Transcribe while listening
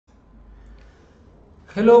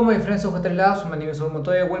Hello my friends of Hotel Labs, my name is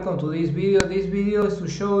Montoya. Welcome to this video. This video is to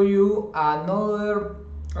show you another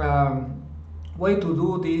way to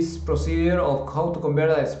do this procedure of how to convert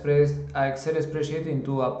an Excel spreadsheet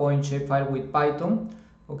into a point shapefile with Python.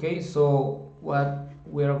 Okay, so what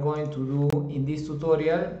we are going to do in this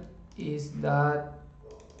tutorial is that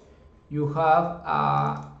you have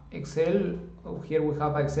Excel. Here we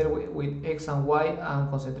have Excel with X and Y and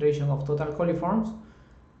concentration of total coliforms,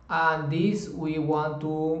 and this we want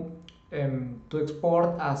to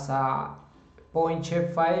export as a point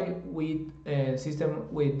shapefile with a system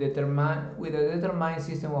with a determined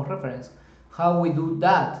system of reference. How we do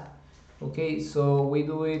that? Okay, so we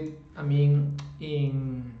do it, in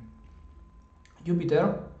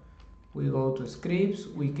Jupyter. We go to scripts,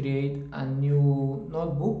 we create a new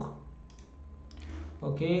notebook.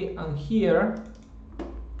 Okay, and here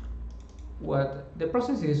what the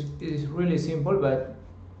process is really simple, but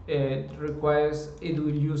it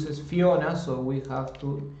uses Fiona, so we have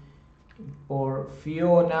to import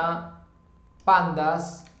Fiona,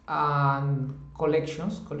 pandas, and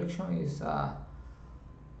collections. Collection is a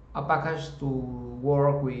package to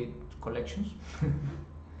work with collections.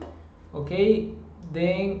 Okay,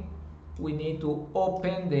 then we need to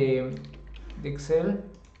open the Excel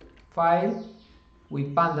file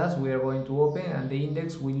with pandas. We are going to open, and the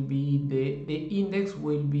index will be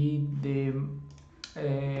the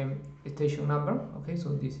station number. Okay, so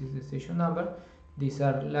this is the station number, these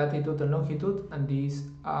are latitude and longitude, and this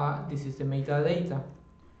is the metadata,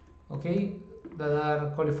 okay, that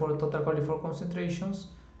are total coliform concentrations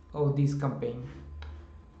of this campaign.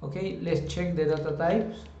 Okay, let's check the data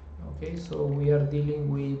types. Okay, so we are dealing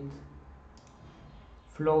with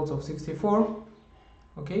floats of 64.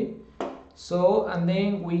 Okay, so and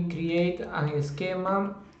then we create a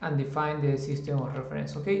schema and define the system of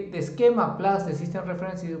reference. Okay, the schema plus the system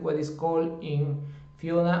reference is what is called in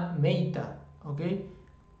Fiona meta. Okay,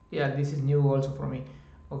 yeah, this is new also for me.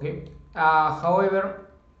 Okay, however,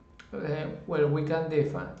 well, we can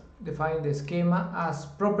define the schema as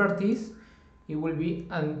properties. It will be,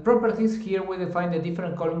 and properties, here we define the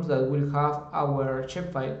different columns that will have our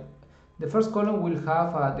shapefile. The first column will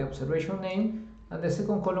have the observation name, and the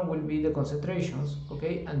second column will be the concentrations.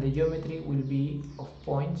 Okay, and the geometry will be of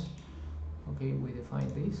points. Okay, we define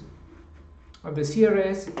this. And the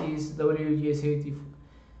CRS is WS84.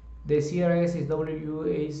 The CRS is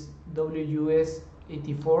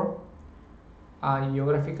WS84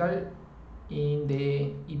 geographical in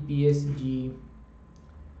the EPSG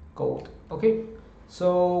code. Okay,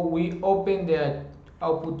 so we open the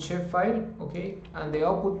output shapefile. Okay, and the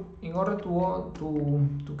output, in order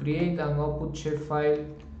to create an output shapefile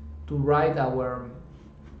to write our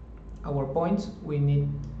points, we need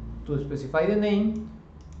to specify the name,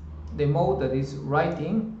 the mode, that is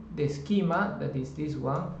writing, the schema, that is this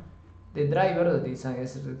one, the driver, that is an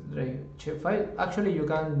shapefile. Actually, you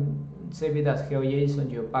can save it as GeoJSON,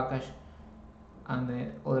 GeoPackage, and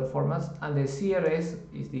the other formats, and the CRS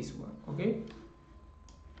is this one. Okay,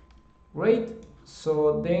 great.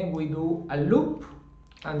 So then we do a loop,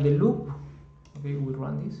 and the loop, okay, we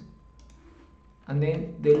run this, and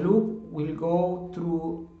then the loop will go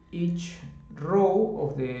through each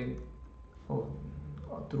row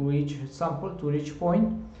through each sample to each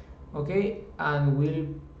point. Okay, and we'll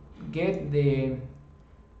get the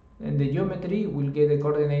geometry will get the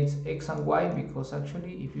coordinates x and y, because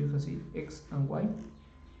actually if you can see x and y,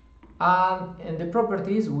 and the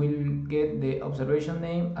properties will get the observation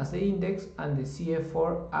name as the index and the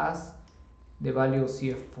CF4 as the value of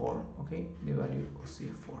CF4. Okay, the value of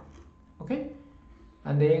CF4. Okay,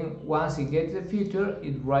 and then once it gets the future,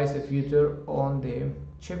 it writes the future on the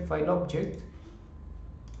shapefile object.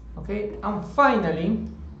 Okay, and finally,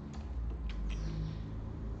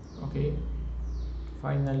 okay,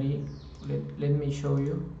 let me show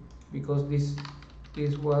you, because this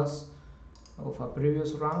was of a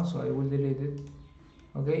previous run, so I will delete it.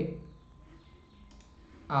 Okay,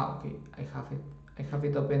 okay, I have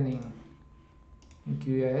it open in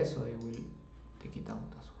QGIS, so I will take it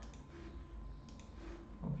out as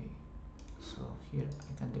well. Okay, so here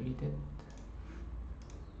I can delete it.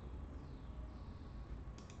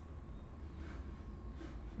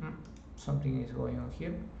 Something is going on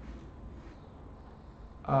here.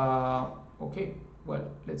 Okay,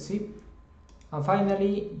 well, let's see. And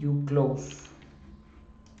finally you close.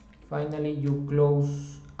 Okay,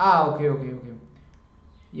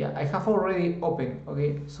 yeah, I have already opened.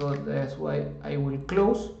 Okay, so that's why I will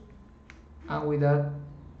close, and with that,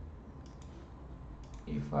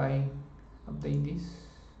 if I update this,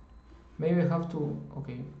 maybe I have to,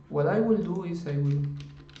 okay, what I will do is I will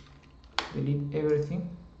delete everything.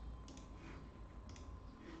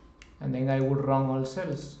 and then I will run all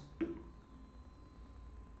cells.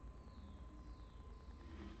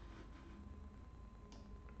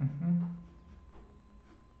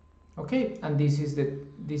 Okay, and this is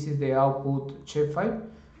the output shapefile.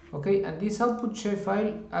 Okay, and this output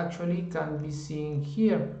shapefile actually can be seen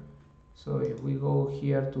here. So if we go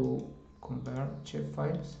here to convert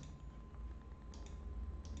shapefiles,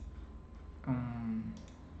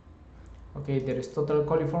 okay, there is total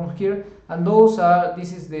coliform here, and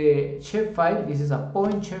this is the shapefile. This is a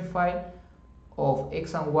point shapefile of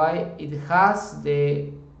x and y. It has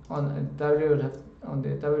the on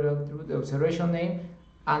the attribute the observation name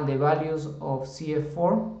and the values of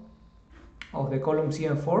CF4 of the column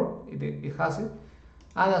CF4. It has it,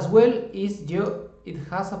 and as well it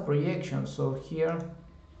has a projection. So here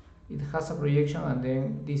it has a projection, and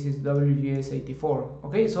then this is WGS84.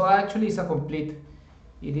 Okay, so actually it is a complete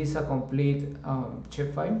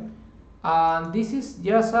shapefile, and this is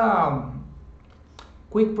just a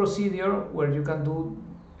quick procedure where you can do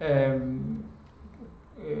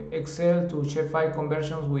Excel to shapefile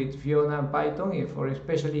conversions with Fiona and Python,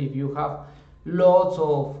 especially if you have lots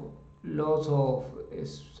of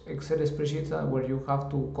Excel spreadsheets where you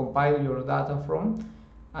have to compile your data from,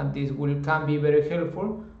 and this can be very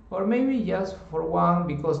helpful. Or maybe just for one,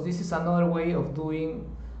 because this is another way of doing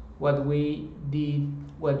what we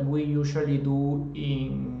usually do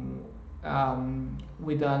in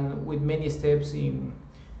with many steps in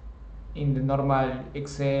the normal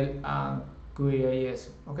Excel and QGIS.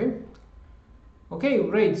 Okay,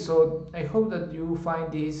 great. So I hope that you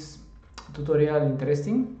find this tutorial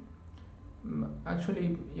interesting.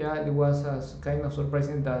 Actually, yeah, it was kind of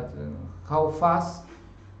surprising that how fast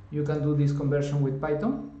you can do this conversion with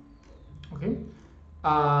Python. Okay,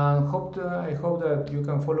 I hope that you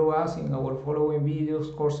can follow us in our following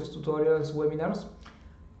videos, courses, tutorials, webinars.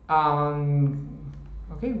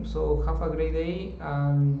 Okay, so have a great day,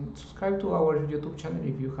 and subscribe to our YouTube channel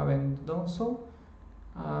if you haven't done so.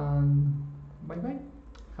 Bye bye.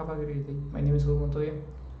 Have a great day. My name is Montoya.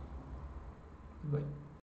 Goodbye.